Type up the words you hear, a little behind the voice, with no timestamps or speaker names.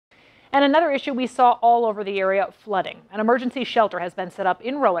And another issue we saw all over the area, flooding. An emergency shelter has been set up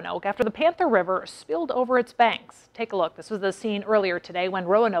in Roanoke after the Panther River spilled over its banks. Take a look. This was the scene earlier today when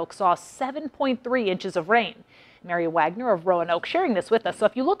Roanoke saw 7.3 inches of rain. Mary Wagner of Roanoke sharing this with us. So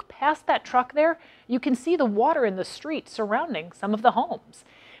if you look past that truck there, you can see the water in the street surrounding some of the homes.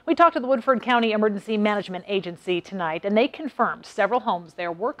 We talked to the Woodford County Emergency Management Agency tonight, and they confirmed several homes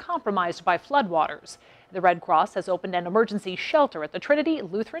there were compromised by floodwaters. The Red Cross has opened an emergency shelter at the Trinity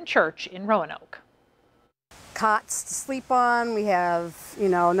Lutheran Church in Roanoke. Cots to sleep on. We have,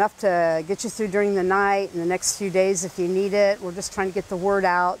 enough to get you through during the night and the next few days if you need it. We're just trying to get the word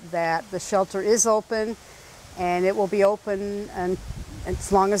out that the shelter is open, and it will be open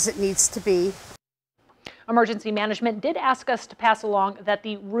as long as it needs to be. Emergency management did ask us to pass along that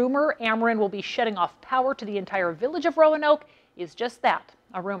the rumor Ameren will be shutting off power to the entire village of Roanoke is just that,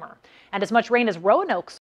 a rumor. And as much rain as Roanoke